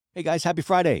Hey guys, happy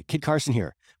Friday. Kid Carson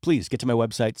here. Please get to my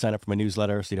website, sign up for my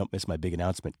newsletter so you don't miss my big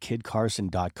announcement,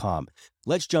 kidcarson.com.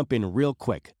 Let's jump in real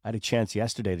quick. I had a chance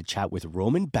yesterday to chat with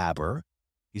Roman Baber.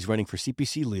 He's running for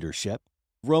CPC leadership.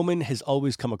 Roman has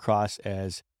always come across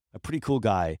as a pretty cool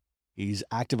guy. He's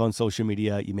active on social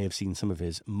media. You may have seen some of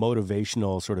his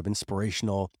motivational, sort of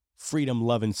inspirational, freedom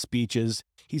loving speeches.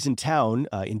 He's in town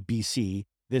in BC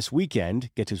this weekend.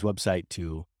 Get to his website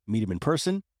to meet him in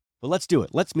person. But let's do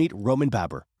it. Let's meet Roman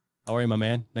Baber. How are you, my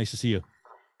man? Nice to see you.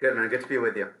 Good, man. Good to be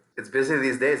with you. It's busy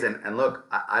these days, and look,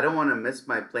 I don't want to miss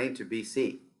my plane to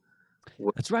BC,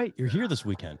 That's right. You're here this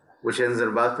weekend. which ends in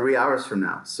about 3 hours from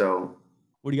now. So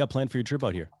What do you got planned for your trip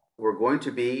out here? we're going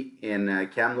to be in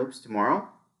Kamloops tomorrow,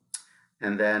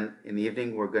 and then in the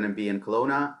evening we're going to be in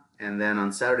Kelowna, and then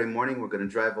on Saturday morning we're going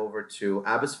to drive over to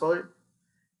Abbotsford,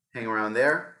 hang around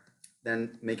there,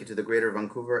 then make it to the Greater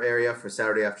Vancouver area for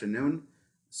Saturday afternoon,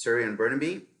 Surrey and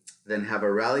Burnaby, then have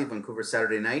a rally Vancouver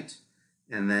Saturday night,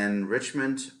 and then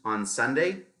Richmond on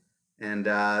Sunday, and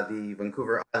the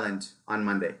Vancouver Island on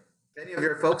Monday. If any of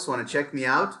your folks want to check me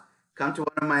out, come to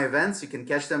one of my events. You can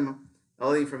catch them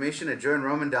all the information at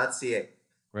joinroman.ca.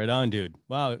 Right on, dude.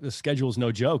 Wow, the schedule's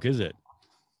no joke, is it?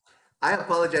 I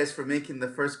apologize for making the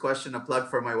first question a plug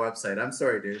for my website. I'm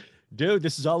sorry, dude. Dude,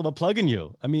 this is all about plugging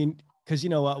you. I mean, because,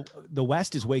 the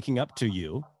West is waking up to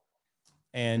you.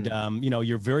 And,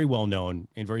 you're very well known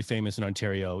and very famous in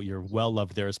Ontario. You're well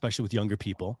loved there, especially with younger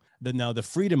people. Now the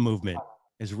freedom movement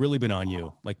has really been on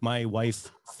you. Like my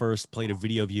wife first played a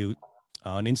video of you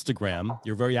on Instagram.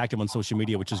 You're very active on social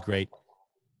media, which is great.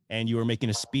 And you were making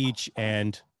a speech,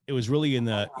 and it was really in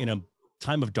a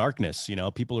time of darkness.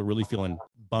 People are really feeling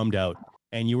bummed out,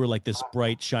 and you were like this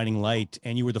bright shining light,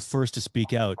 and you were the first to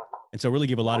speak out. And so it really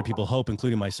gave a lot of people hope,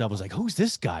 including myself. I was like, who's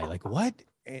this guy? Like, what?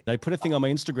 And I put a thing on my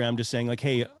Instagram just saying like,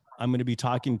 hey, I'm going to be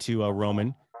talking to Roman.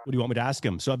 What do you want me to ask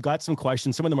him? So I've got some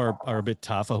questions. Some of them are a bit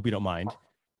tough. I hope you don't mind.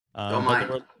 Don't But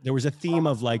mind. there was a theme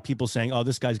of like people saying, oh,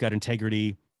 this guy's got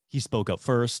integrity. He spoke out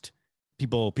first.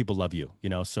 People love you,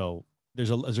 so there's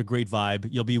a great vibe.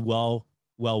 You'll be well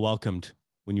welcomed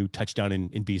when you touch down in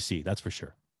BC. That's for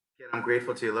sure. Again, I'm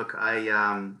grateful to you. Look, I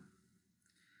know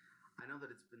that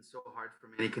it's been so hard for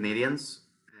many Canadians,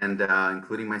 and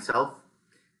including myself.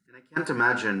 And I can't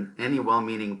imagine any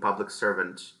well-meaning public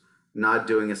servant not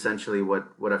doing essentially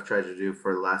what I've tried to do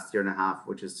for the last year and a half,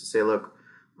 which is to say, look,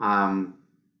 um,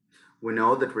 we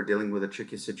know that we're dealing with a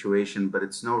tricky situation, but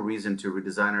it's no reason to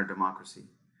redesign our democracy.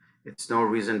 It's no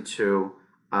reason to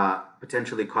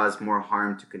potentially cause more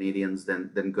harm to Canadians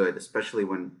than good, especially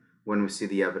when we see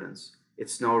the evidence.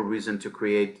 It's no reason to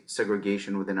create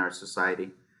segregation within our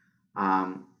society.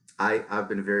 Um, I've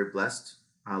been very blessed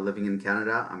living in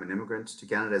Canada. I'm an immigrant to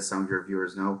Canada, as some of your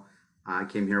viewers know. I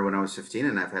came here when I was 15,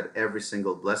 and I've had every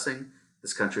single blessing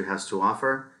this country has to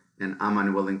offer, and I'm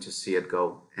unwilling to see it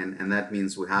go. And that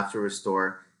means we have to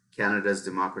restore Canada's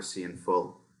democracy in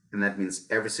full. And that means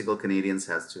every single Canadian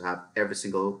has to have every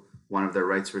single one of their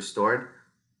rights restored.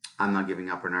 I'm not giving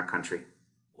up on our country.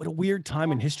 What a weird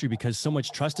time in history because so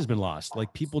much trust has been lost.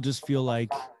 Like people just feel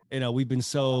like, we've been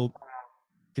so,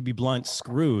 to be blunt,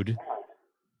 screwed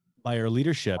by our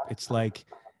leadership. It's like,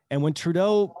 and when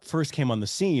Trudeau first came on the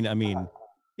scene, I mean,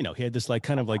 he had this like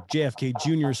kind of like JFK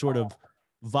Jr. sort of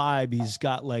vibe. He's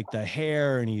got like the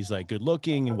hair and he's like good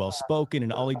looking and well spoken.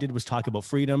 And all he did was talk about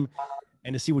freedom.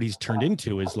 And to see what he's turned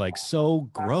into is like so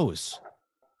gross.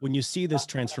 When you see this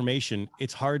transformation,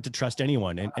 it's hard to trust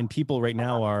anyone. And people right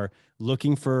now are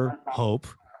looking for hope.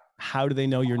 How do they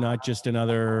know you're not just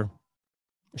another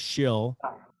shill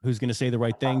who's going to say the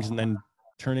right things and then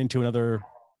turn into another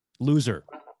loser?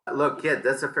 Look, kid,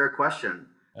 that's a fair question.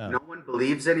 Uh, No one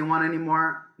believes anyone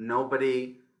anymore.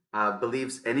 Nobody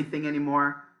believes anything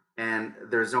anymore. And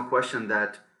there's no question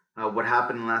that what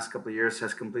happened in the last couple of years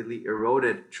has completely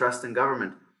eroded trust in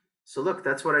government. So, look,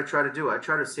 that's what I try to do. I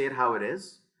try to say it how it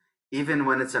is, even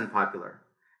when it's unpopular.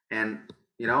 And,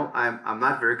 I'm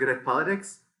not very good at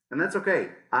politics, and that's okay.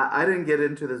 I didn't get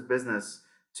into this business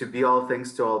to be all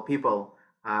things to all people.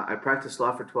 I practiced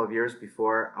law for 12 years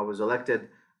before I was elected.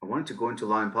 I wanted to go into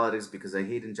law and politics because I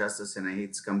hate injustice and I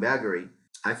hate scumbaggery.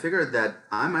 I figured that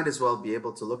I might as well be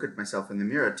able to look at myself in the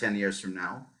mirror 10 years from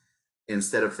now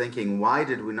instead of thinking, why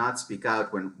did we not speak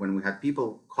out when we had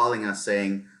people calling us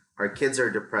saying our kids are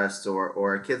depressed or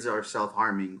our kids are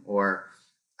self-harming or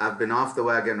I've been off the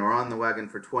wagon or on the wagon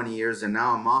for 20 years and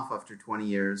now I'm off after 20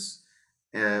 years.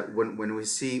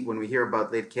 When we hear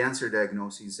about late cancer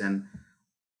diagnoses and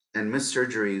missed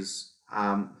surgeries,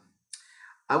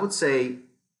 I would say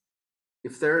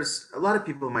if there's a lot of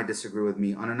people might disagree with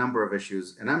me on a number of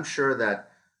issues, and I'm sure that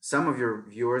Some of your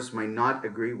viewers might not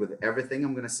agree with everything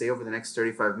I'm going to say over the next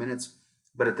 35 minutes,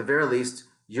 but at the very least,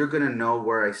 you're going to know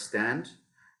where I stand,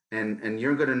 and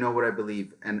you're going to know what I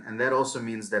believe. And that also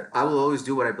means that I will always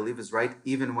do what I believe is right,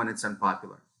 even when it's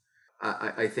unpopular.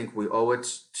 I think we owe it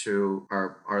to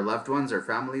our loved ones, our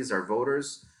families, our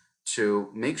voters, to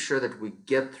make sure that we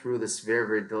get through this very,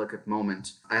 very delicate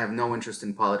moment. I have no interest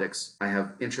in politics. I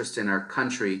have interest in our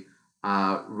country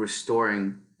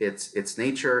restoring its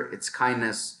nature, its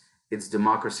kindness, its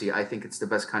democracy. I think it's the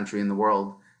best country in the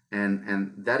world,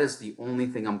 and that is the only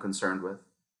thing I'm concerned with.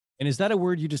 And is that a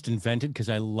word you just invented? Because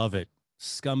I love it.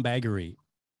 Scumbaggery.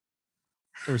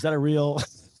 Or is that a real,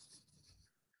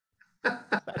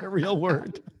 a real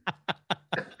word?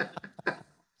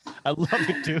 I love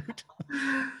it, dude.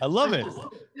 I love it.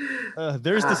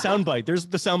 There's the soundbite. There's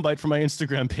the soundbite from my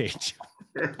Instagram page.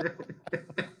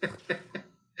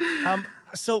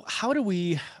 So how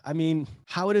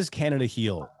does Canada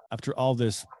heal after all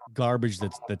this garbage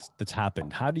that's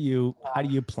happened? How do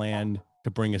you plan to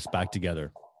bring us back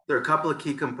together? There are a couple of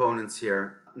key components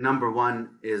here. Number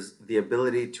one is the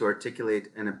ability to articulate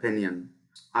an opinion.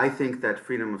 I think that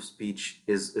freedom of speech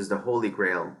is the holy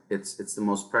grail. It's the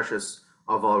most precious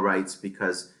of all rights,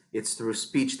 because it's through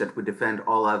speech that we defend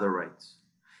all other rights.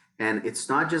 And it's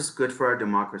not just good for our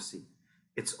democracy,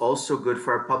 it's also good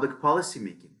for our public policy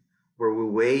making, where we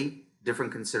weigh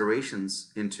different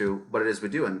considerations into what it is we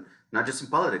do. And not just in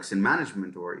politics, in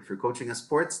management, or if you're coaching a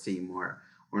sports team or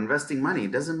investing money,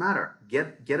 it doesn't matter.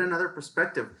 Get another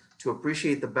perspective to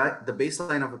appreciate the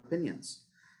baseline of opinions.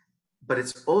 But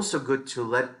it's also good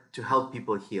to help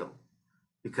people heal,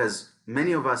 because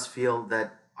many of us feel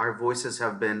that our voices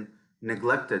have been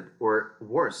neglected, or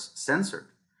worse, censored.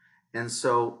 And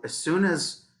so as soon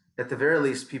as, at the very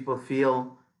least, people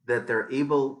feel that they're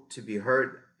able to be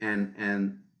heard,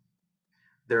 and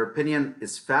their opinion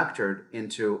is factored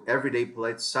into everyday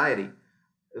polite society,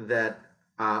 that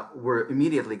we're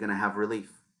immediately going to have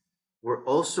relief. We're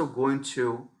also going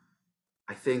to,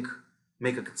 I think,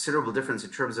 make a considerable difference in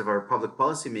terms of our public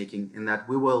policy making, in that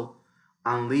we will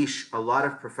unleash a lot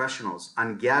of professionals,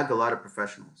 ungag a lot of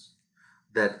professionals,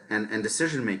 that and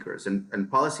decision makers and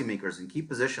policy makers in key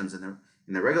positions in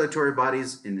the regulatory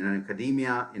bodies, in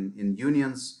academia, in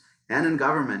unions, and in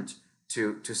government,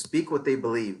 to speak what they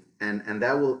believe, and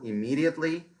that will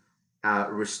immediately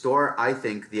restore, I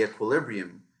think, the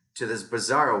equilibrium to this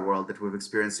bizarre world that we've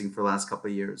experiencing for the last couple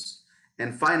of years.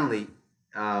 And finally,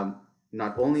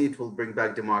 not only it will bring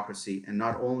back democracy, and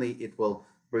not only it will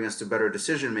bring us to better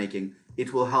decision making,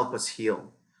 it will help us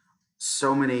heal.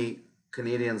 So many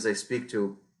Canadians I speak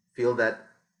to feel that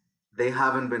they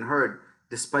haven't been heard,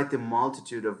 despite the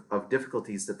multitude of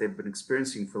difficulties that they've been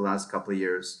experiencing for the last couple of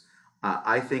years.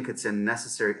 I think it's a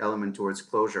necessary element towards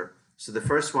closure. So the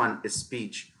first one is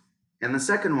speech. And the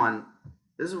second one,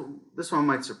 this one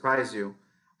might surprise you.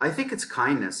 I think it's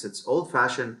kindness. It's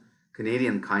old-fashioned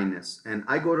Canadian kindness. And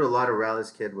I go to a lot of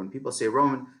rallies, kid, when people say,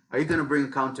 Roman, are you going to bring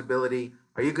accountability?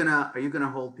 Are you gonna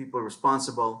hold people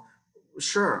responsible?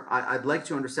 Sure, I'd like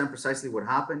to understand precisely what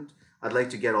happened. I'd like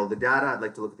to get all the data. I'd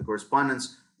like to look at the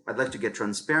correspondence. I'd like to get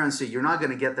transparency. You're not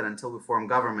going to get that until we form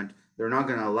government. They're not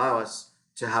going to allow us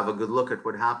to have a good look at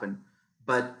what happened.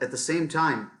 But at the same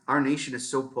time, our nation is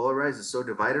so polarized, is so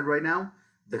divided right now.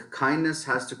 The kindness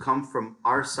has to come from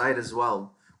our side as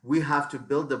well. We have to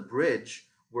build a bridge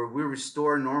where we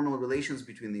restore normal relations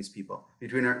between these people,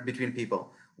 between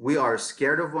people. We are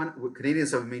scared of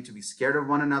Canadians have been made to be scared of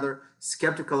one another,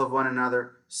 skeptical of one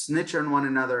another, snitch on one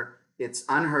another. It's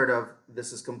unheard of.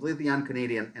 This is completely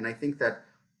un-Canadian. And I think that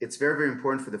it's very, very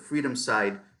important for the freedom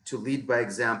side to lead by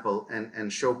example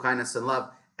and show kindness and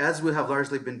love, as we have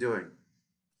largely been doing.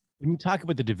 When you talk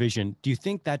about the division, do you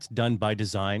think that's done by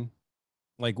design?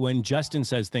 Like when Justin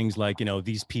says things like,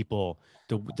 these people,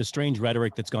 the strange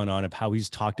rhetoric that's gone on of how he's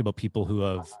talked about people who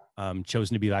have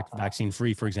chosen to be vaccine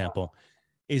free, for example.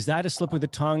 Is that a slip of the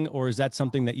tongue, or is that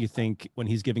something that you think when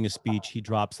he's giving a speech, he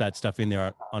drops that stuff in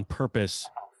there on purpose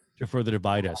to further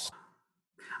divide us?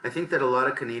 I think that a lot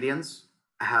of Canadians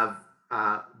have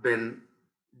been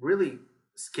really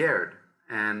scared,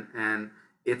 and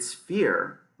it's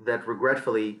fear that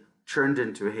regretfully turned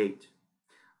into hate.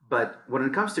 But when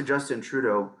it comes to Justin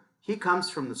Trudeau, he comes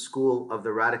from the school of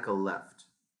the radical left.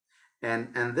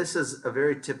 And this is a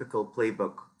very typical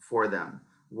playbook for them,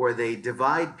 where they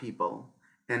divide people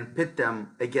and pit them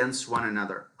against one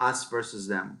another, us versus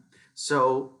them.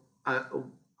 So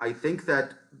I think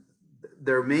that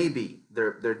there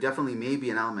definitely may be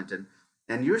an element,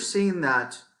 and you're seeing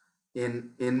that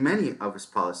in many of his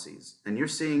policies, and you're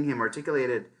seeing him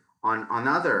articulated on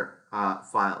other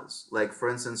files, like for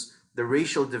instance, the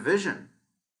racial division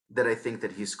that I think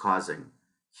that he's causing.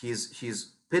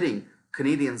 He's pitting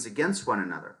Canadians against one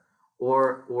another,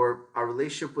 or our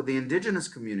relationship with the Indigenous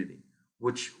community,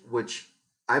 which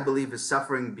I believe is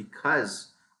suffering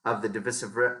because of the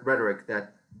divisive rhetoric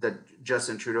that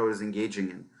Justin Trudeau is engaging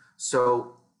in.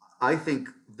 So I think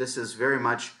this is very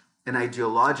much an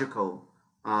ideological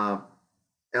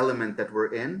element that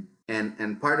we're in,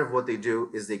 and part of what they do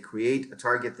is they create a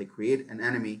target, they create an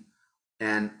enemy,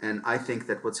 and I think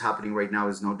that what's happening right now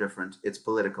is no different. It's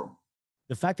political.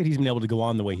 The fact that he's been able to go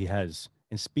on the way he has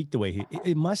and speak the way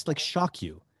it must like shock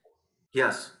you.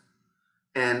 Yes,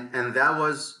 and that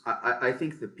was I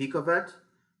think the peak of it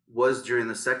was during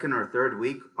the second or third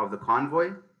week of the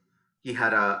convoy. He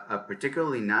had a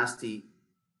particularly nasty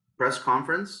press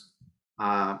conference.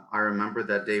 I remember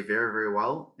that day very, very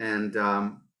well, and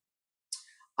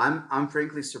I'm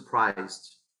frankly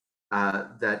surprised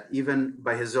that even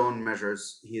by his own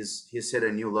measures, he's hit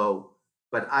a new low.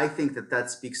 But I think that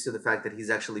speaks to the fact that he's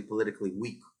actually politically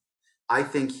weak. I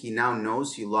think he now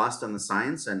knows he lost on the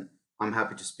science, and I'm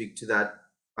happy to speak to that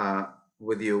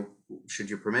with you, should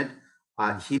you permit.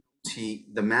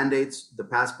 The mandates, the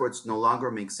passports no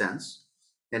longer make sense,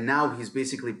 and now he's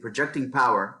basically projecting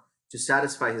power to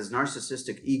satisfy his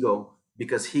narcissistic ego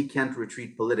because he can't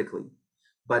retreat politically.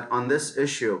 But on this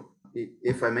issue,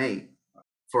 if I may,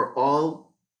 for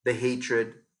all the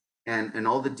hatred and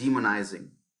all the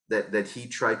demonizing that he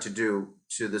tried to do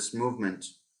to this movement,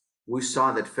 we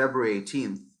saw that February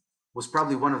 18th was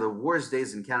probably one of the worst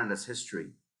days in Canada's history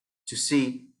to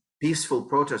see peaceful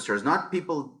protesters, not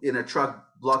people in a truck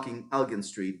blocking Elgin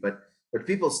Street, but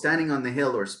people standing on the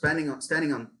hill or standing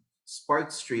on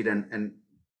Spark Street and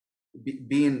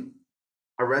being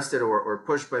arrested or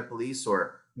pushed by police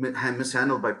or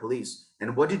mishandled by police.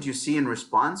 And what did you see in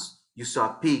response? You saw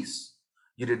peace.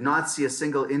 You did not see a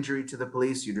single injury to the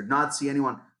police. You did not see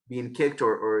anyone being kicked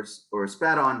or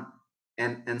spat on.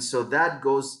 And so that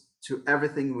goes to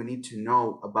everything we need to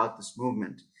know about this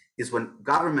movement, is when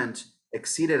government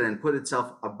exceeded and put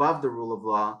itself above the rule of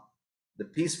law, the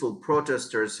peaceful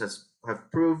protesters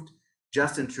have proved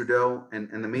Justin Trudeau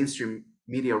and the mainstream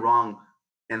media wrong,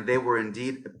 and they were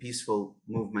indeed a peaceful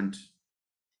movement.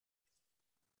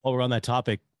 While we're on that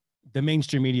topic, the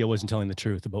mainstream media wasn't telling the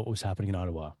truth about what was happening in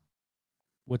Ottawa.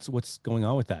 What's going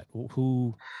on with that?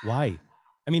 Why?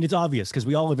 I mean, it's obvious because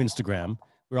we all have Instagram.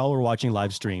 We all are watching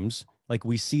live streams. Like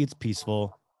we see it's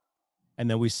peaceful, and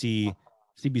then we see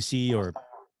CBC or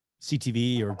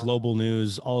CTV or Global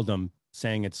News, all of them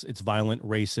saying it's violent,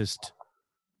 racist.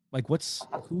 Like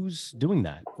who's doing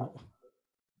that?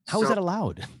 How is that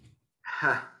allowed?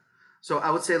 So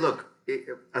I would say, look,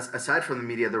 aside from the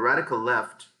media, the radical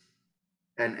left,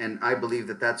 and I believe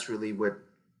that that's really where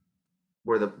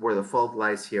the fault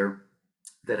lies here,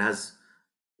 that has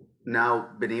now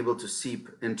been able to seep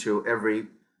into every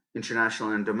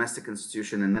international and domestic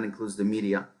institution, and that includes the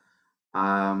media,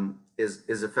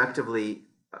 is effectively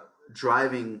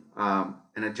driving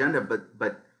an agenda,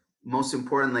 but most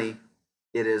importantly,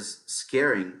 it is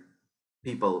scaring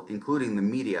people, including the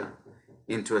media,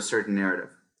 into a certain narrative.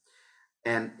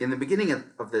 And in the beginning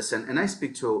of this, and I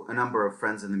speak to a number of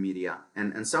friends in the media,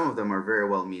 and some of them are very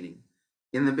well-meaning.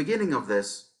 In the beginning of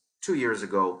this, 2 years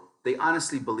ago, they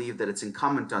honestly believed that it's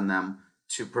incumbent on them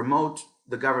to promote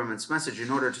the government's message in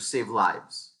order to save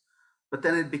lives. But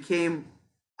then it became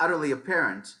utterly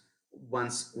apparent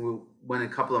once we went a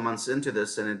couple of months into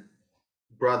this and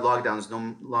broad lockdowns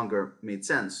no longer made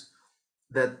sense,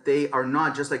 that they are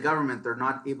not, just like government, they're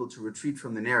not able to retreat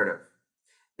from the narrative.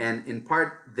 And in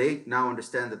part, they now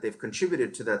understand that they've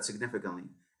contributed to that significantly.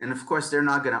 And of course, they're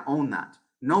not going to own that.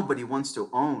 Nobody wants to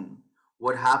own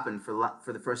what happened for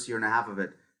the first year and a half of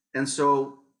it. And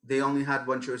so they only had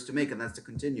one choice to make, and that's to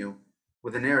continue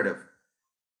with the narrative.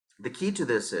 The key to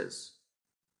this is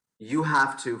you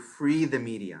have to free the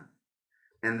media.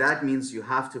 And that means you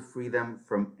have to free them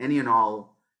from any and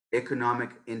all economic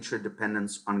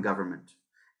interdependence on government.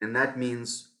 And that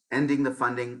means ending the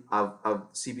funding of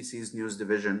CBC's news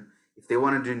division. If they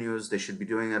want to do news, they should be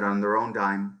doing it on their own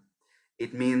dime.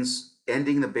 It means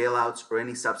ending the bailouts or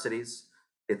any subsidies.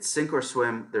 It's sink or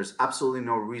swim. There's absolutely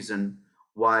no reason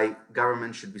why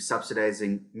government should be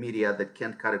subsidizing media that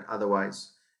can't cut it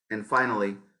otherwise. And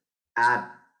finally,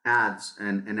 ads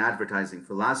and advertising.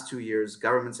 For the last 2 years,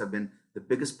 governments have been the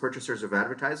biggest purchasers of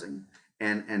advertising,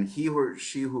 and he or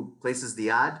she who places the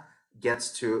ad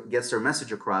gets their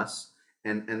message across,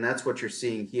 and that's what you're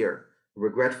seeing here.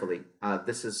 Regretfully,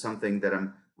 this is something that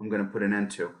I'm going to put an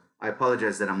end to. I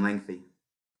apologize that I'm lengthy.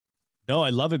 No, I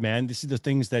love it, man. This is the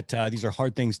things that these are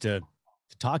hard things to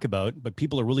talk about, but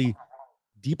people are really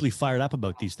deeply fired up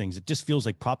about these things. It just feels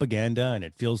like propaganda, and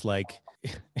it feels like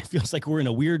it feels like we're in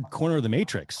a weird corner of the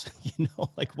matrix.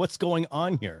 Like what's going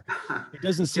on here? It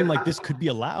doesn't seem like this could be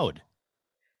allowed.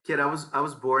 Kid, I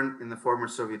was born in the former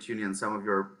Soviet Union. Some of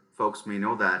your folks may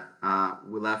know that.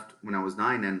 We left when I was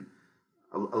 9, and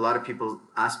a lot of people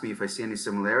ask me if I see any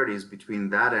similarities between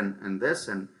that and this.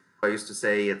 And I used to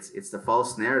say it's the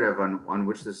false narrative on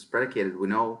which this is predicated. We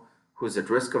know who's at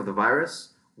risk of the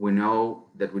virus. We know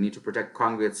that we need to protect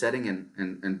congregate setting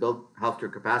and build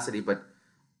healthcare capacity, but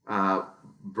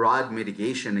broad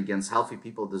mitigation against healthy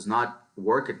people does not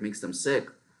work. It makes them sick.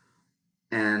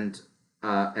 And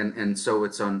so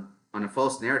it's on a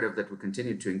false narrative that we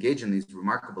continue to engage in these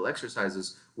remarkable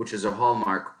exercises, which is a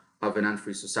hallmark of an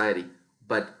unfree society.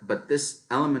 But this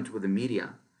element with the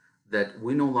media, that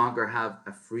we no longer have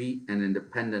a free and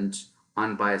independent,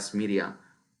 unbiased media,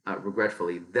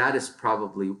 regretfully, that is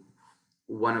probably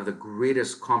one of the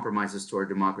greatest compromises to our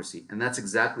democracy. And that's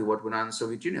exactly what went on in the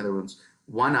Soviet Union. There was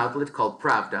one outlet called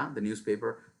Pravda, the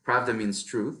newspaper. Pravda means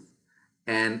truth,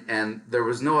 and there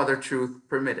was no other truth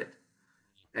permitted.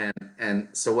 And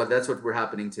so that's what we're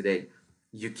happening today.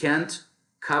 You can't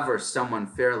cover someone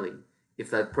fairly if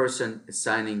that person is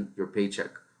signing your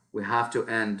paycheck. We have to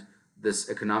end this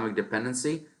economic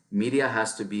dependency. Media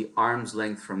has to be arm's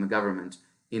length from the government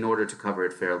in order to cover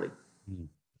it fairly.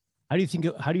 How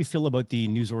do you feel about the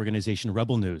news organization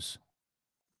Rebel News?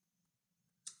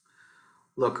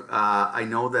 Look, I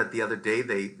know that the other day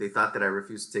they thought that I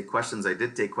refused to take questions. I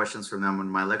did take questions from them on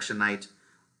my election night.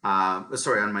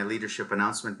 On my leadership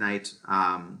announcement night.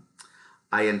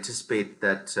 I anticipate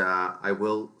that I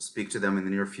will speak to them in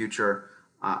the near future.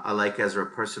 I like Ezra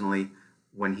personally.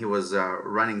 When he was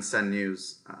running Sun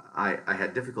News, I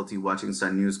had difficulty watching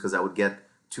Sun News because I would get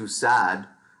too sad.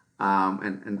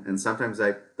 And sometimes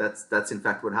that's in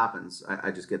fact what happens.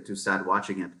 I just get too sad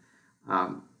watching it.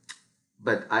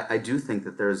 But I do think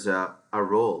that there's a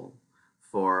role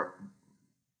for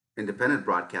independent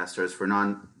broadcasters, for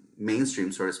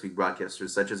non-mainstream, so to speak, broadcasters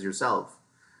such as yourself,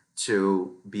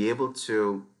 to be able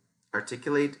to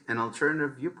articulate an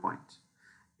alternative viewpoint.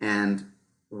 And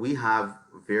we have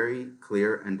very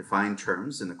clear and defined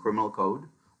terms in the criminal code.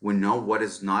 We know what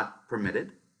is not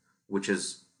permitted, which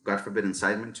is, God forbid,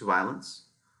 incitement to violence.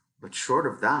 But short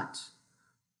of that,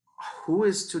 who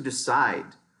is to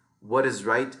decide what is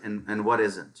right and what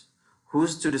isn't?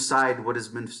 Who's to decide what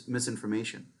is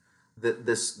misinformation?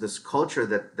 This culture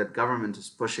that government is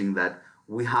pushing, that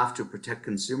we have to protect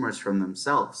consumers from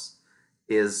themselves,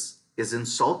 is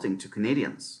insulting to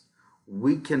Canadians.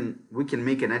 We can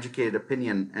make an educated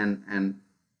opinion, and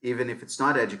even if it's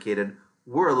not educated,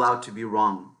 we're allowed to be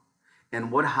wrong.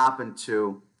 And what happened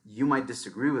to, you might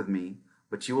disagree with me,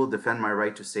 but you will defend my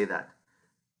right to say that.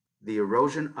 The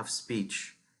erosion of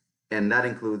speech, and that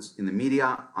includes in the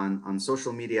media, on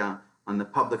social media, on the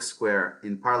public square,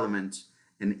 in parliament,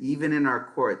 and even in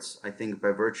our courts, I think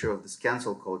by virtue of this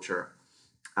cancel culture,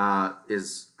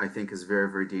 is very,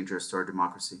 very dangerous to our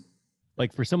democracy.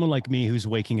 Like for someone like me who's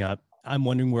waking up, I'm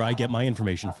wondering where I get my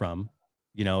information from.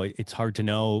 It's hard to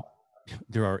know.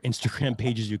 There are Instagram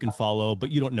pages you can follow,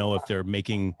 but you don't know if they're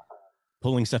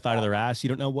pulling stuff out of their ass. You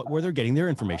don't know where they're getting their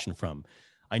information from.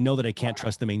 I know that I can't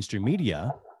trust the mainstream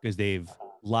media because they've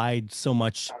lied so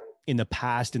much in the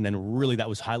past. And then really that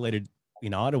was highlighted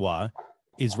in Ottawa.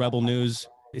 Is Rebel News,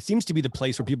 it seems to be the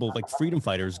place where people like freedom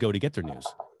fighters go to get their news.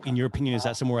 In your opinion, is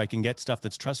that somewhere I can get stuff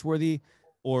that's trustworthy?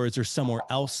 Or is there somewhere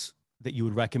else that you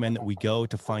would recommend that we go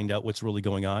to find out what's really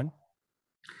going on?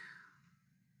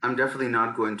 I'm definitely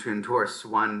not going to endorse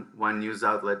one news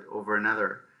outlet over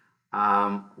another.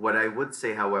 What I would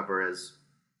say, however, is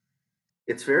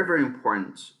it's very, very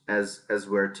important as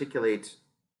we articulate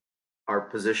our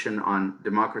position on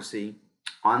democracy,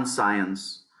 on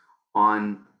science,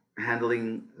 on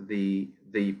handling the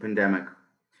pandemic,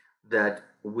 that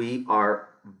we are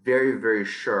very, very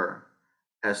sure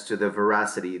as to the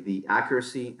veracity, the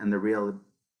accuracy, and the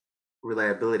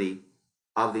reliability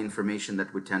of the information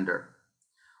that we tender.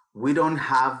 We don't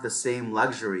have the same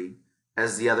luxury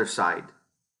as the other side.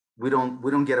 We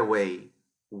don't get away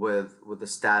with a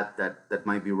stat that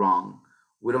might be wrong.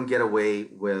 We don't get away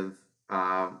with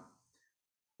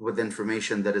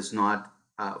information that is not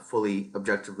fully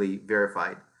objectively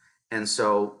verified. And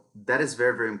so that is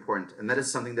very, very important. And that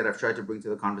is something that I've tried to bring to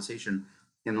the conversation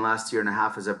in the last year and a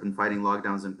half as I've been fighting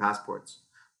lockdowns and passports,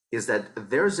 is that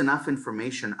there's enough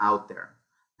information out there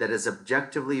that is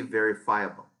objectively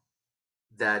verifiable,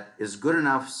 that is good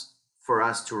enough for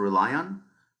us to rely on,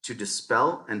 to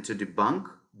dispel and to debunk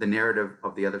the narrative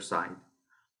of the other side.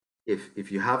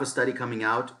 If you have a study coming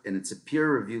out and it's a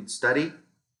peer-reviewed study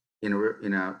in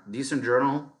a decent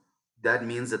journal, that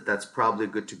means that that's probably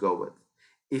good to go with.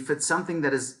 if it's something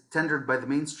that is tendered by the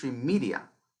mainstream media,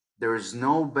 there is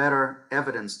no better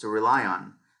evidence to rely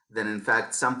on than, in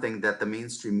fact, something that the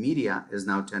mainstream media is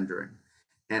now tendering.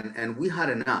 And we had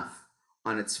enough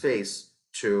on its face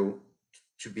to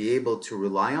be able to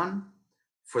rely on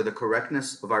for the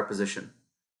correctness of our position.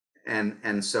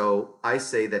 And so I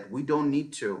say that we don't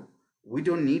need to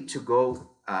go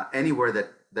anywhere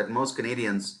that most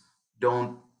Canadians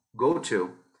don't go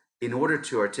to in order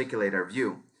to articulate our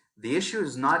view. The issue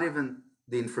is not even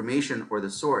the information or the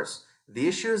source. The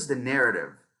issue is the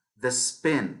narrative, the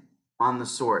spin on the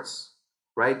source,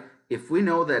 right? If we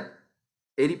know that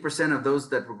 80% of those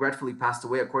that regretfully passed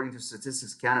away, according to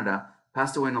Statistics Canada,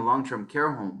 passed away in a long-term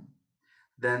care home,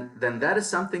 then that is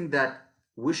something that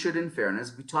we should, in fairness,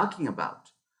 be talking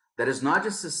about. That is not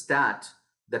just a stat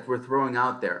that we're throwing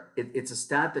out there. It's a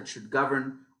stat that should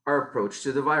govern our approach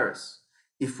to the virus.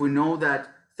 If we know that,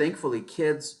 thankfully,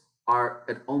 kids are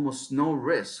at almost no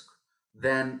risk,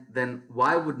 then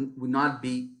why would we not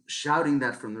be shouting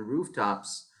that from the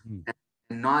rooftops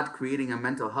and not creating a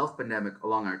mental health pandemic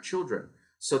along our children?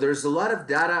 So there's a lot of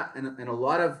data and a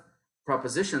lot of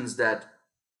propositions that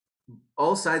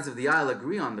all sides of the aisle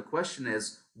agree on. The question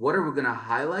is, what are we going to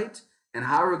highlight and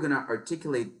how are we going to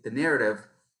articulate the narrative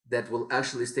that will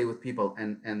actually stay with people?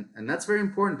 And that's very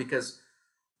important because,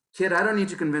 kid, I don't need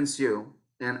to convince you,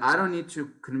 and I don't need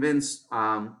to convince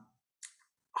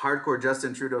hardcore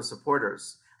Justin Trudeau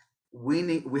supporters.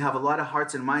 We have a lot of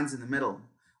hearts and minds in the middle.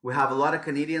 We have a lot of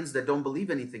Canadians that don't believe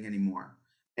anything anymore.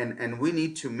 And we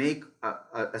need to make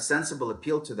a sensible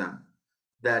appeal to them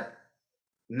that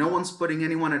no one's putting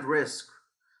anyone at risk,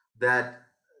 that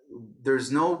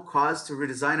there's no cause to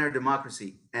redesign our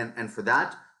democracy. And for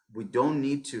that, we don't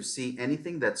need to see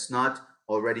anything that's not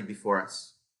already before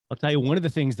us. I'll tell you, one of the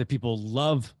things that people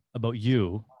love about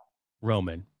you,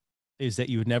 Roman, is that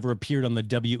you've never appeared on the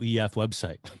WEF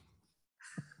website.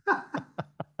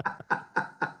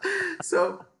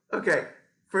 So, okay.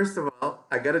 First of all,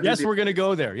 I got to do Yes, we're going to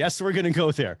go there. Yes, we're going to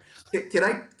go there. Can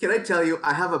I tell you,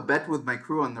 I have a bet with my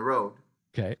crew on the road.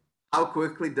 Okay. How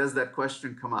quickly does that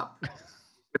question come up?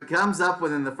 If it comes up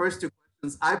within the first two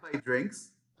questions, I buy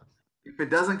drinks. If it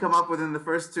doesn't come up within the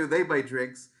first two, they buy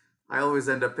drinks. I always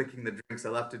end up picking the drinks. I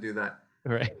love to do that.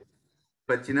 All right.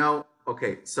 But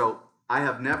okay, so I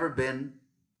have never been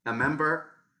a member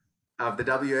of the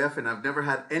WEF and I've never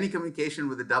had any communication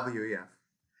with the WEF.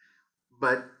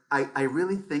 But I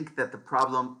really think that the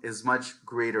problem is much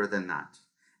greater than that.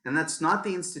 And that's not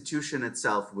the institution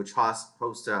itself, which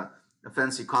hosts a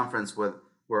fancy conference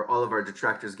where all of our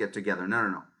detractors get together.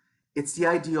 No. It's the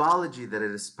ideology that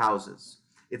it espouses.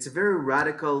 It's a very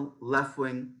radical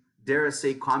left-wing, dare I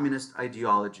say, communist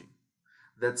ideology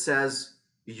that says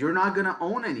you're not going to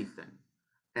own anything.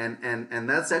 And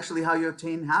that's actually how you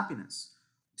attain happiness.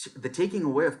 The taking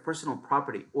away of personal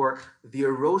property or the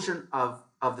erosion of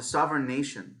the sovereign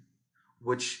nation,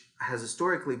 which has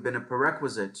historically been a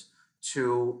prerequisite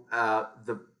to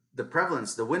the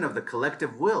prevalence, the win of the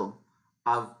collective will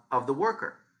of the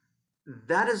worker.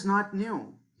 That is not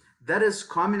new. That is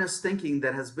communist thinking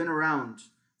that has been around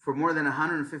for more than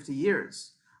 150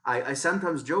 years. I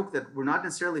sometimes joke that we're not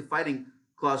necessarily fighting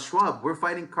Klaus Schwab, we're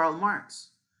fighting Karl Marx.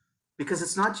 Because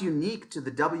it's not unique to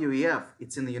the WEF,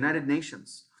 it's in the United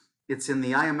Nations, it's in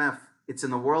the IMF, it's in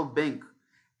the World Bank,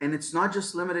 and it's not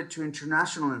just limited to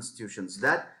international institutions.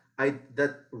 That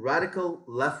radical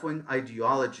left-wing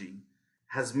ideology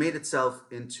has made itself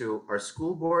into our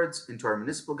school boards, into our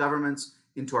municipal governments,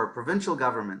 into our provincial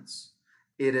governments.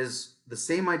 It is the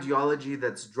same ideology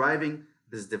that's driving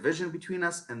this division between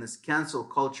us and this cancel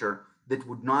culture that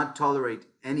would not tolerate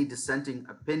any dissenting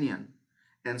opinion.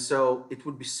 And so it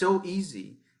would be so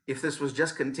easy if this was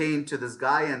just contained to this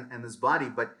guy and this body,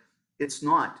 but it's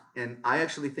not. And I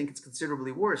actually think it's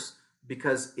considerably worse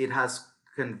because it has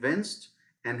convinced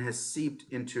and has seeped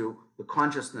into the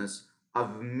consciousness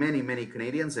of many, many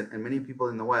Canadians and many people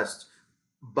in the West.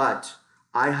 But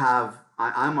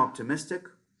I'm optimistic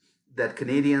that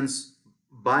Canadians,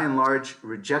 by and large,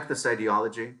 reject this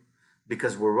ideology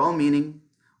because we're well-meaning.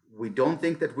 We don't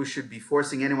think that we should be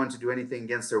forcing anyone to do anything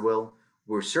against their will.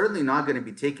 We're certainly not going to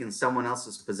be taking someone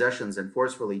else's possessions and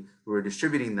forcefully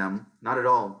redistributing them. Not at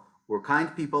all. We're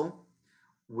kind people.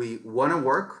 We want to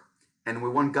work and we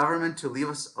want government to leave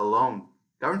us alone.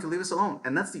 Government to leave us alone.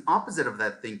 And that's the opposite of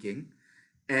that thinking.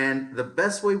 And the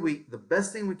best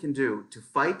thing we can do to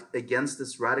fight against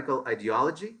this radical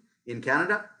ideology in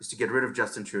Canada is to get rid of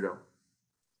Justin Trudeau.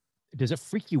 Does it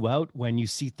freak you out when you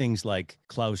see things like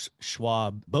Klaus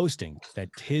Schwab boasting that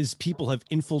his people have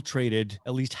infiltrated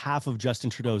at least half of Justin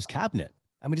Trudeau's cabinet?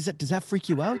 I mean, does that freak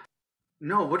you out?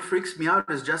 No, what freaks me out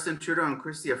is Justin Trudeau and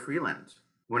Chrystia Freeland.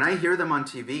 when I hear them on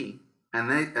TV and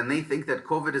they think that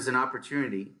COVID is an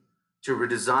opportunity to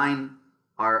redesign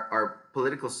our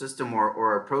political system or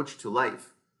our approach to life,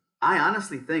 I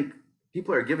honestly think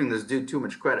people are giving this dude too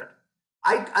much credit.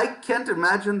 I can't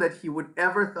imagine that he would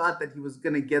ever thought that he was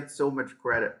going to get so much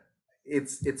credit.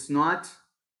 It's not,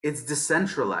 it's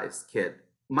decentralized, kid.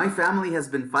 My family has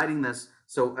been fighting this.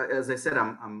 So as I said,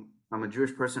 I'm a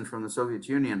Jewish person from the Soviet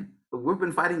Union. We've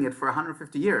been fighting it for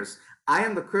 150 years. I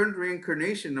am the current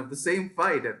reincarnation of the same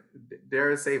fight,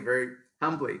 dare I say very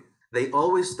humbly. They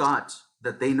always thought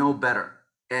that they know better.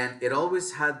 And it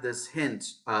always had this hint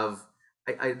of,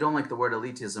 I don't like the word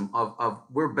elitism, of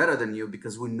we're better than you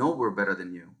because we know we're better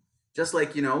than you. Just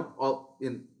like, all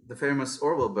in the famous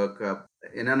Orwell book,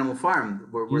 in Animal Farm,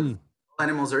 where all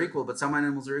animals are equal, but some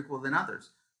animals are equal than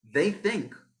others. They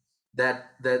think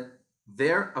that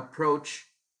their approach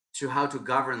to how to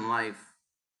govern life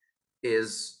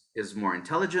is more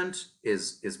intelligent,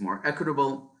 is more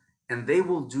equitable, and they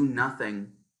will do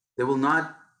nothing. They will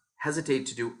not hesitate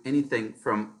to do anything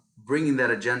from bringing that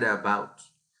agenda about,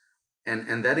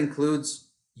 and that includes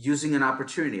using an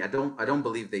opportunity. I don't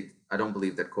believe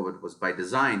that COVID was by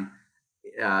design.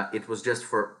 It was just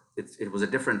it was a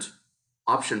different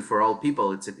option for all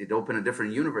people. It opened a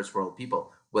different universe for all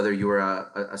people, whether you're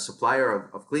a supplier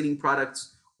of cleaning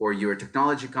products or you're a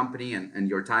technology company and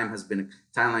your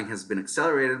timeline has been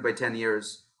accelerated by 10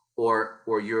 years, or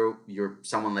you're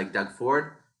someone like Doug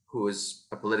Ford, who is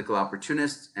a political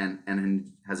opportunist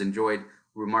and has enjoyed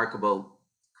remarkable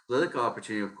political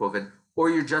opportunity with COVID, or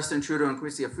you're Justin Trudeau and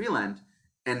Chrystia Freeland,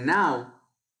 and now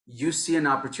you see an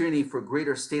opportunity for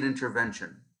greater state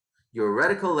intervention. You're a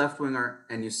radical left-winger,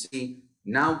 and you see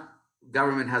now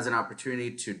government has an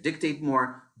opportunity to dictate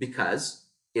more because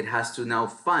it has to now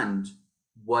fund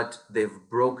what they've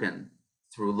broken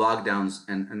through lockdowns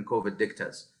and COVID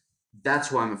dictates.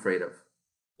 That's what I'm afraid of.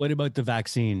 What about the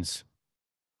vaccines?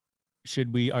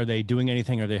 Are they doing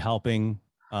anything? Are they helping?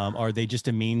 Are they just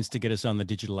a means to get us on the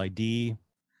digital ID?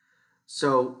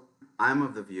 So I'm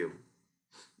of the view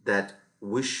that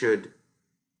we should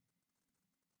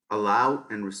allow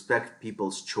and respect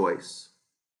people's choice.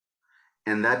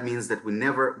 And that means that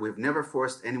we've never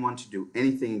forced anyone to do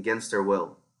anything against their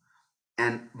will.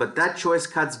 But that choice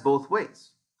cuts both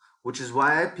ways, which is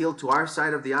why I appeal to our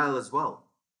side of the aisle as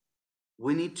well.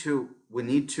 We need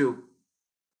to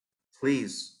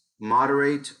please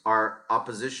moderate our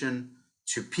opposition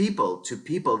to people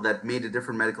that made a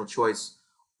different medical choice,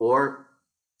 or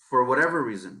for whatever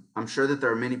reason. I'm sure that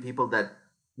there are many people that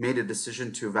made a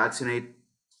decision to vaccinate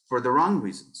for the wrong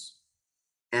reasons.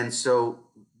 And so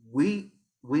we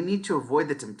need to avoid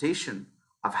the temptation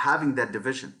of having that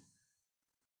division.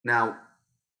 Now,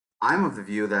 I'm of the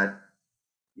view that,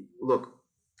 look,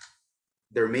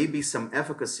 there may be some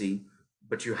efficacy,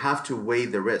 but you have to weigh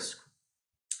the risk.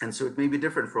 And so it may be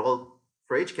different for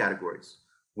age categories.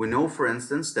 We know, for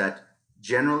instance, that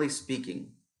generally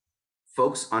speaking,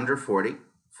 folks under 40,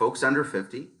 folks under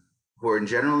 50, who are in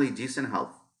generally decent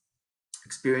health,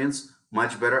 experience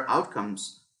much better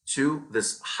outcomes to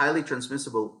this highly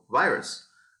transmissible virus.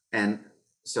 And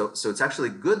so it's actually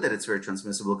good that it's very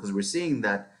transmissible, because we're seeing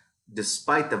that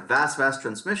despite the vast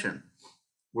transmission,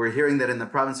 we're hearing that in the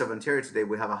province of Ontario today,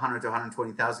 we have 100 to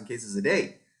 120,000 cases a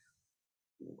day.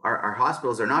 Our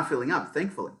hospitals are not filling up,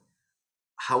 thankfully.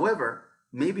 However,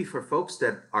 maybe for folks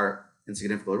that are in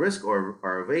significant risk or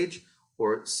are of age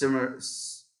or similar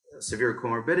severe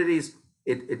comorbidities,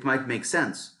 it might make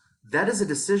sense. That is a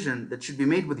decision that should be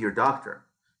made with your doctor,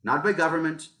 not by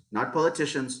government, not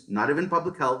politicians, not even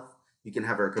public health. You can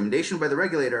have a recommendation by the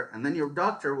regulator, and then your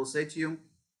doctor will say to you,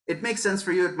 it makes sense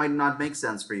for you, it might not make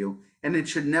sense for you, and it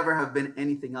should never have been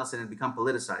anything else and it become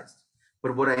politicized.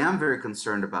 But what I am very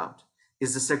concerned about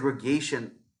is the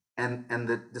segregation and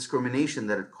the discrimination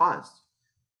that it caused.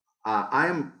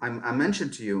 I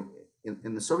mentioned to you,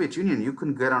 in the Soviet Union, you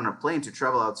couldn't get on a plane to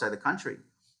travel outside the country.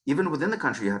 Even within the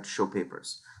country, you had to show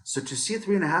papers. So to see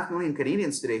 3.5 million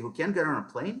Canadians today who can't get on a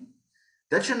plane,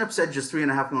 that shouldn't upset just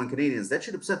 3.5 million Canadians. That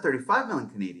should upset 35 million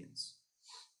Canadians.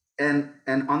 And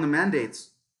on the mandates,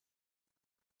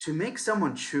 to make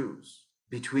someone choose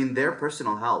between their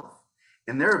personal health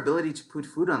and their ability to put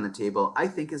food on the table, I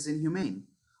think is inhumane.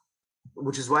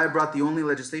 Which is why I brought the only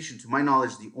legislation, to my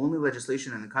knowledge, the only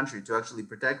legislation in the country to actually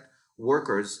protect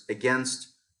workers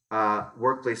against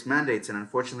workplace mandates, and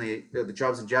unfortunately, the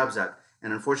Jobs and Jobs Act,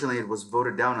 and unfortunately, it was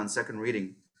voted down on second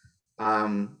reading.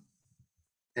 And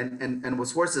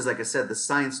what's worse is, like I said, the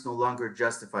science no longer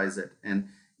justifies it. And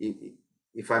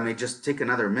if I may just take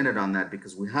another minute on that,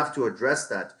 because we have to address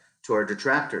that to our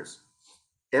detractors.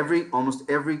 Almost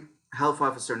every health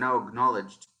officer now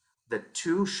acknowledged that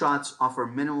 2 shots offer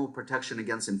minimal protection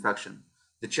against infection.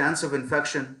 The chance of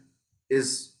infection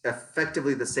is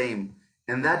effectively the same.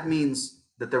 And that means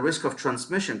that the risk of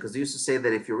transmission, because they used to say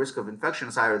that if your risk of infection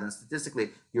is higher, then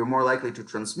statistically you're more likely to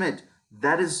transmit.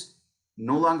 That is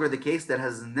no longer the case. That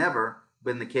has never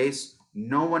been the case.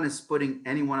 No one is putting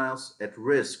anyone else at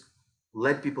risk.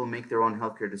 Let people make their own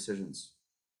healthcare decisions.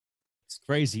 It's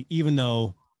crazy. Even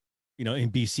though,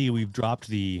 in BC, we've dropped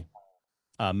the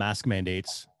mask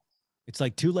mandates. It's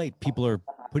like too late. People are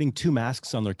putting 2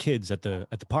 masks on their kids at the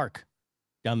park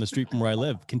down the street from where I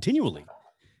live continually.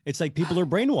 It's like people are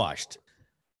brainwashed.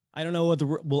 I don't know whether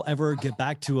we'll ever get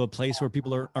back to a place where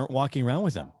people aren't walking around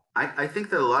with them. I think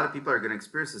that a lot of people are going to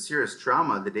experience a serious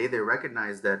trauma the day they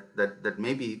recognize that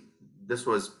maybe this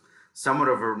was somewhat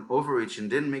of an overreach and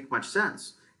didn't make much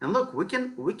sense. And look, we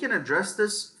can address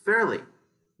this fairly.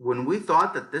 When we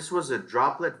thought that this was a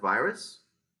droplet virus,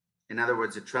 in other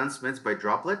words, it transmits by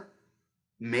droplet,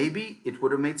 maybe it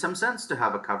would have made some sense to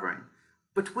have a covering.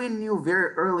 But we knew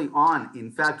very early on,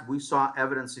 in fact, we saw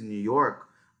evidence in New York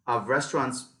of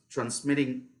restaurants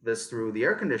transmitting this through the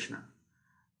air conditioner.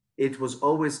 It was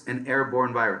always an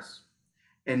airborne virus.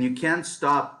 And you can't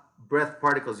stop breath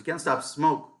particles, you can't stop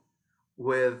smoke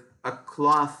with a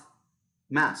cloth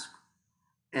mask.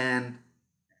 And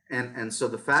so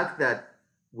the fact that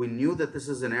we knew that this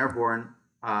is an airborne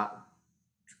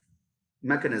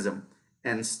mechanism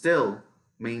and still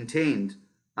maintained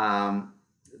the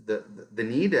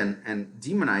need and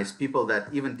demonized people that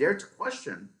even dare to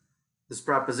question this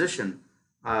proposition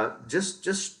just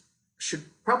should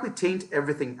probably taint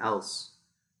everything else.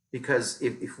 Because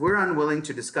if we're unwilling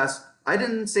to discuss, I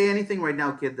didn't say anything right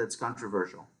now, kid, that's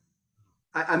controversial.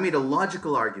 I made a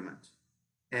logical argument.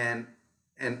 And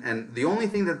the only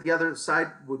thing that the other side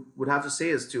would have to say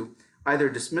is to either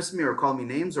dismiss me or call me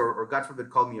names or God forbid,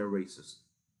 call me a racist.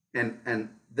 And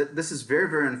this is very,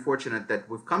 very unfortunate that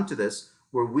we've come to this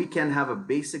where we can have a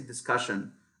basic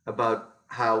discussion about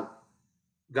how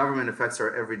government affects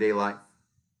our everyday life.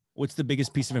 What's the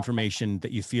biggest piece of information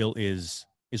that you feel is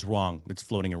wrong that's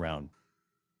floating around?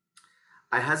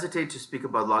 I hesitate to speak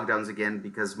about lockdowns again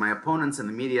because my opponents in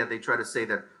the media, they try to say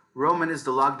that Roman is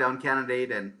the lockdown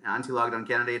candidate and anti-lockdown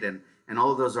candidate and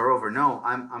all of those are over. No,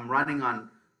 I'm running on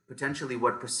potentially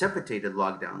what precipitated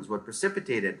lockdowns, what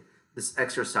precipitated this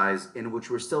exercise in which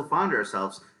we're still found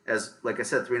ourselves as, like I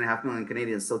said, 3.5 million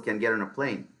Canadians still can't get on a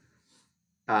plane.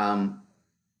 The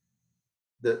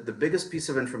biggest piece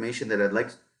of information that I'd like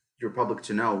your public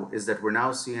to know is that we're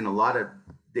now seeing a lot of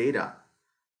data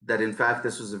that in fact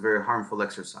this was a very harmful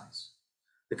exercise.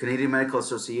 The Canadian Medical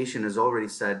Association has already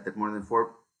said that more than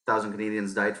 4,000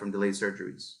 Canadians died from delayed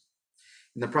surgeries.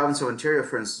 In the province of Ontario,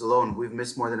 for instance, alone, we've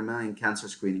missed more than 1 million cancer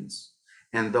screenings.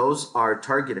 And those are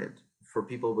targeted for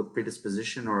people with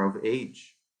predisposition or of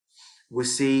age. We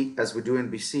see, as we do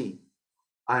in BC,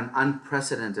 an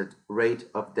unprecedented rate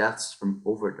of deaths from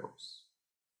overdose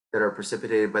that are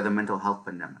precipitated by the mental health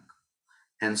pandemic.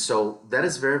 And so that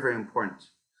is very, very important.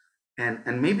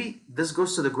 And maybe this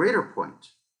goes to the greater point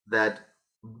that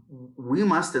we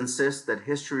must insist that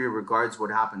history regards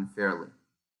what happened fairly.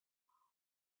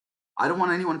 I don't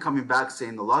want anyone coming back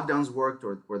saying the lockdowns worked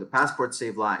or the passport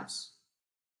saved lives,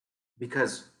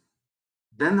 because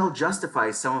then they'll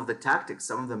justify some of the tactics,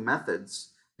 some of the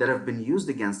methods that have been used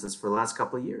against us for the last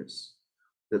couple of years.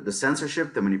 The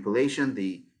censorship, the manipulation,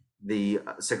 the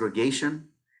segregation.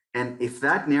 And if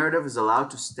that narrative is allowed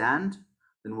to stand,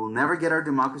 then we'll never get our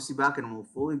democracy back and we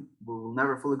will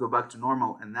never fully go back to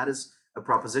normal. And that is a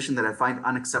proposition that I find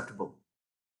unacceptable.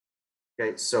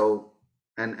 Okay, so,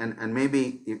 and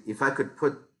maybe if I could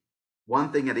put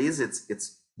one thing at ease,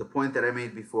 it's the point that I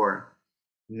made before.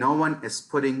 No one is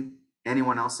putting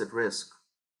anyone else at risk.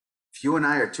 If you and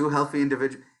I are two healthy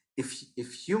individuals,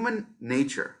 if human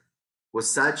nature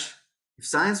was such, if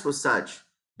science was such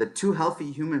that 2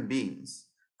 healthy human beings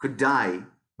could die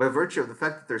by virtue of the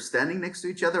fact that they're standing next to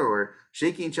each other or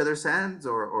shaking each other's hands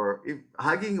or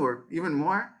hugging or even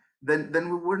more, then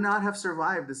we would not have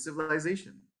survived as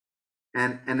civilization.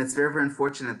 And it's very, very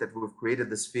unfortunate that we've created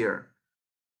this fear.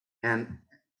 And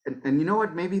you know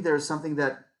what, maybe there's something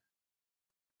that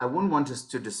I wouldn't want us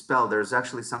to dispel. There's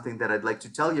actually something that I'd like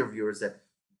to tell your viewers that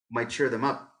might cheer them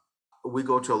up. We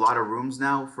go to a lot of rooms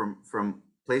now from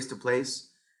place to place,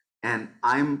 and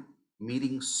I'm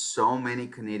meeting so many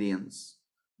Canadians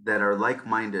that are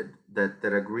like-minded, that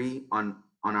agree on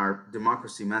our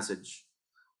democracy message.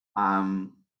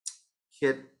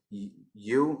 Kit,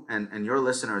 you and your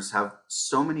listeners have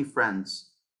so many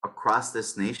friends across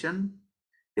this nation.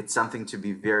 It's something to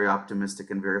be very optimistic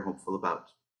and very hopeful about.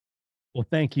 Well,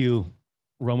 thank you,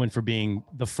 Roman, for being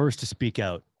the first to speak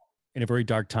out in a very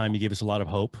dark time. You gave us a lot of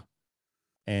hope.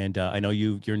 And I know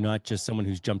you're not just someone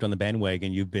who's jumped on the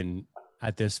bandwagon. You've been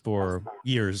at this for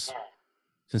years,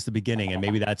 since the beginning. And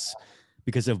maybe that's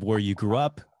because of where you grew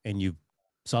up and you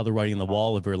saw the writing on the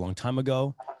wall a very long time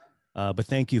ago. But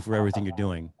thank you for everything you're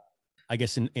doing. I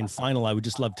guess in final, I would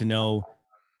just love to know,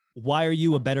 why are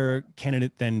you a better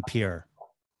candidate than Pierre?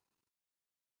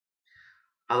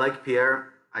 I like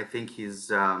Pierre. I think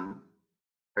he's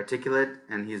articulate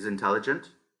and he's intelligent.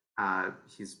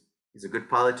 He's a good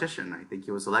politician. I think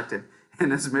he was elected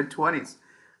in his mid 20s.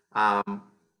 Um,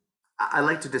 I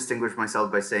like to distinguish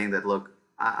myself by saying that, look,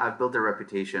 I've built a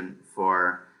reputation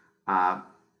for uh,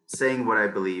 saying what I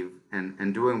believe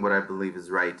and doing what I believe is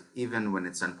right, even when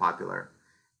it's unpopular.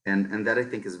 And that I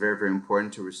think is very, very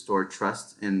important to restore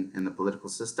trust in the political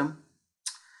system.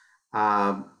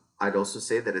 I'd also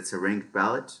say that it's a ranked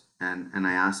ballot, and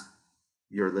I ask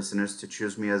your listeners to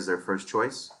choose me as their first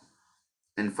choice.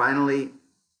 And finally,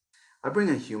 I bring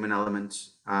a human element.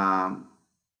 I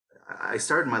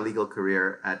started my legal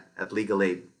career at Legal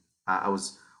Aid. I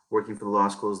was working for the law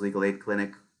school's legal aid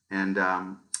clinic, and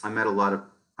I met a lot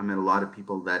of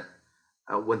people that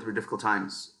went through difficult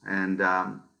times, and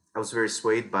I was very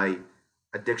swayed by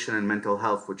addiction and mental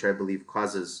health, which I believe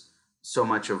causes so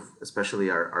much of, especially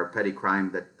our petty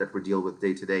crime that we deal with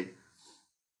day to day.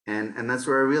 And that's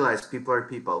where I realized people are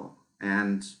people,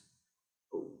 and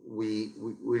we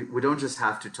don't just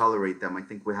have to tolerate them. I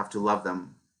think we have to love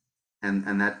them,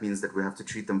 and that means that we have to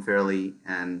treat them fairly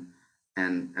and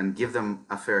give them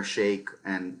a fair shake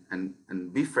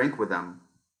and be frank with them.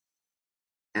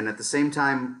 And at the same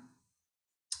time,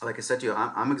 like I said to you,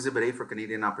 I'm Exhibit A for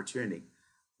Canadian Opportunity.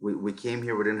 We came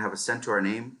here, we didn't have a cent to our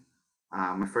name.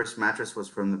 My first mattress was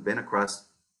from the bin across the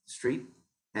street,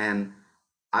 and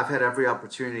I've had every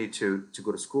opportunity to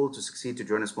go to school, to succeed, to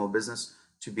join a small business,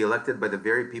 to be elected by the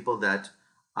very people that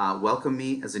welcomed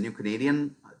me as a new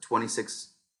Canadian 20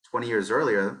 years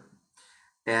earlier.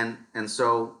 And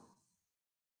so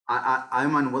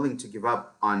I'm unwilling to give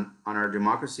up on our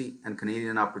democracy and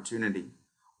Canadian opportunity.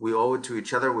 We owe it to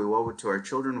each other. We owe it to our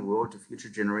children. We owe it to future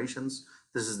generations.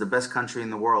 This is the best country in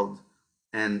the world.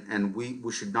 And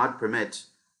we should not permit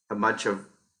a bunch of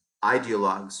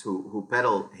ideologues who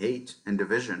peddle hate and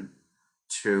division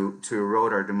to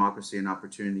erode our democracy and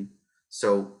opportunity.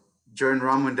 So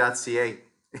joinroman.ca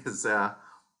is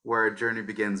where our journey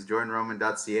begins.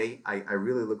 Joinroman.ca. I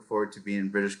really look forward to being in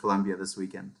British Columbia this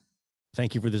weekend.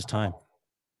 Thank you for this time.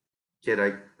 Kid,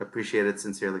 I appreciate it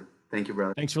sincerely. Thank you,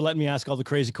 brother. Thanks for letting me ask all the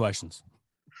crazy questions.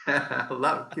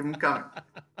 Love it. Keep them coming.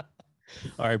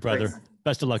 All right, brother. Thanks.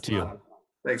 Best of luck to you.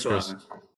 Thanks a lot. Man.